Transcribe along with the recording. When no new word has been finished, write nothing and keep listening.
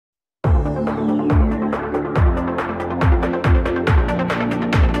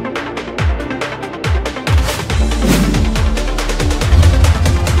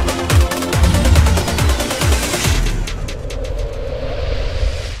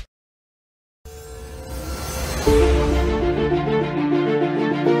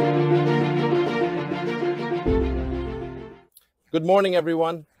Good morning,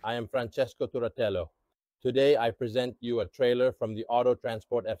 everyone. I am Francesco Turatello. Today, I present you a trailer from the Auto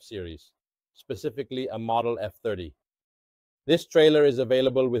Transport F series, specifically a model F30. This trailer is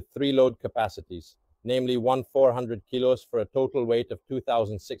available with three load capacities, namely one 400 kilos for a total weight of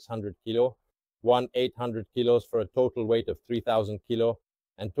 2,600 kilo, one 800 kilos for a total weight of 3,000 kilo,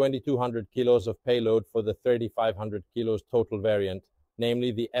 and 2,200 kilos of payload for the 3,500 kilos total variant,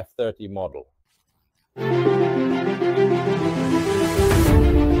 namely the F30 model.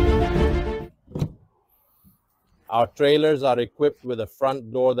 Our trailers are equipped with a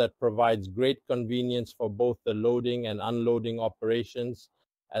front door that provides great convenience for both the loading and unloading operations,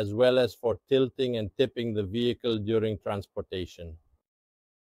 as well as for tilting and tipping the vehicle during transportation.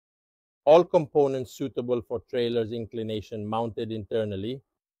 All components suitable for trailers inclination mounted internally,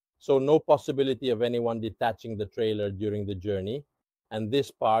 so no possibility of anyone detaching the trailer during the journey, and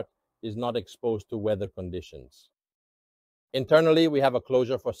this part is not exposed to weather conditions. Internally, we have a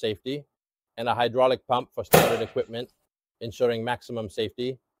closure for safety and a hydraulic pump for standard equipment, ensuring maximum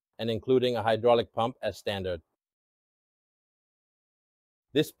safety and including a hydraulic pump as standard.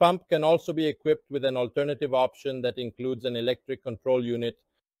 This pump can also be equipped with an alternative option that includes an electric control unit,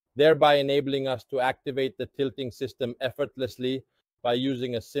 thereby enabling us to activate the tilting system effortlessly by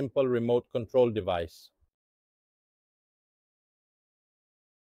using a simple remote control device.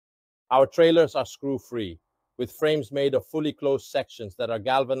 Our trailers are screw-free, with frames made of fully closed sections that are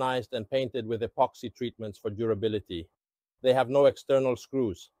galvanized and painted with epoxy treatments for durability. They have no external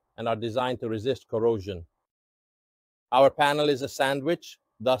screws and are designed to resist corrosion. Our panel is a sandwich,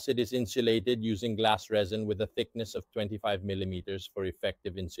 thus it is insulated using glass resin with a thickness of 25 millimeters for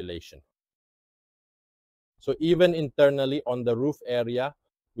effective insulation. So even internally on the roof area,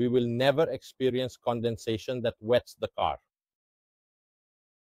 we will never experience condensation that wets the car.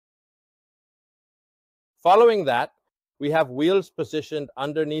 Following that, we have wheels positioned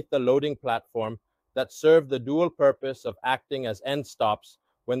underneath the loading platform that serve the dual purpose of acting as end stops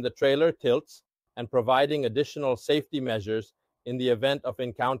when the trailer tilts and providing additional safety measures in the event of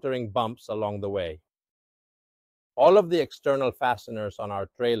encountering bumps along the way. All of the external fasteners on our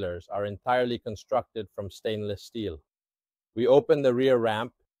trailers are entirely constructed from stainless steel. We open the rear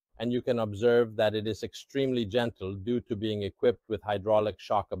ramp and you can observe that it is extremely gentle due to being equipped with hydraulic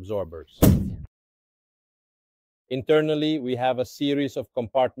shock absorbers. Internally, we have a series of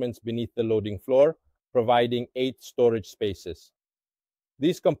compartments beneath the loading floor, providing 8 storage spaces.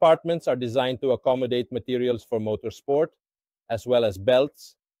 These compartments are designed to accommodate materials for motorsport, as well as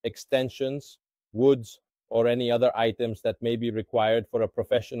belts, extensions, woods, or any other items that may be required for a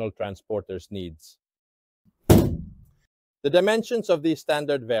professional transporter's needs. The dimensions of these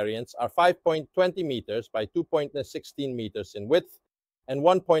standard variants are 5.20 meters by 2.16 meters in width, and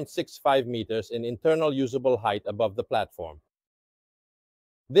 1.65 meters in internal usable height above the platform.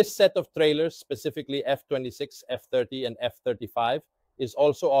 This set of trailers, specifically F26, F30, and F35, is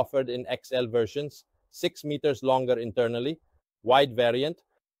also offered in XL versions, 6 meters longer internally, wide variant,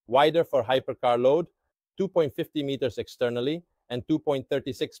 wider for hypercar load, 2.50 meters externally, and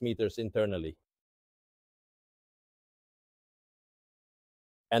 2.36 meters internally.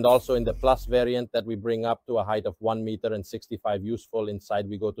 And also in the Plus variant that we bring up to a height of 1 meter and 65 useful, inside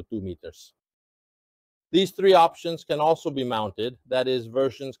we go to 2 meters. These three options can also be mounted, that is,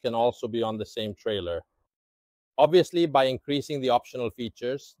 versions can also be on the same trailer. Obviously, by increasing the optional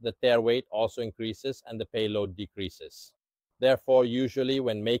features, the tare weight also increases and the payload decreases. Therefore, usually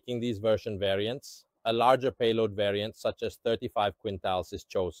when making these version variants, a larger payload variant such as 35 quintals is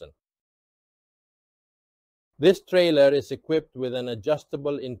chosen. This trailer is equipped with an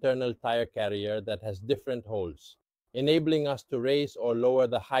adjustable internal tire carrier that has different holes, enabling us to raise or lower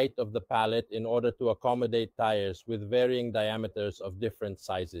the height of the pallet in order to accommodate tires with varying diameters of different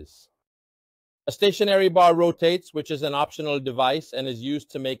sizes. A stationary bar rotates, which is an optional device and is used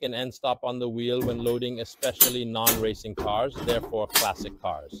to make an end stop on the wheel when loading especially non-racing cars, therefore classic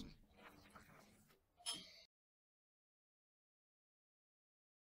cars.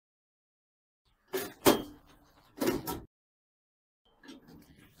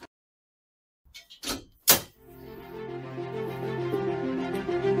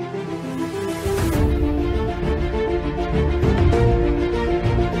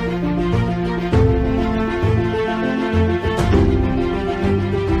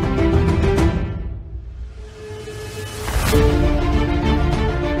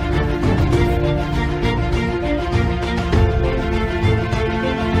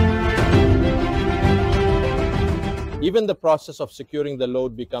 Even the process of securing the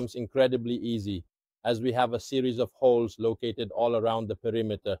load becomes incredibly easy, as we have a series of holes located all around the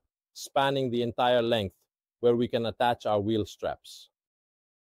perimeter, spanning the entire length, where we can attach our wheel straps.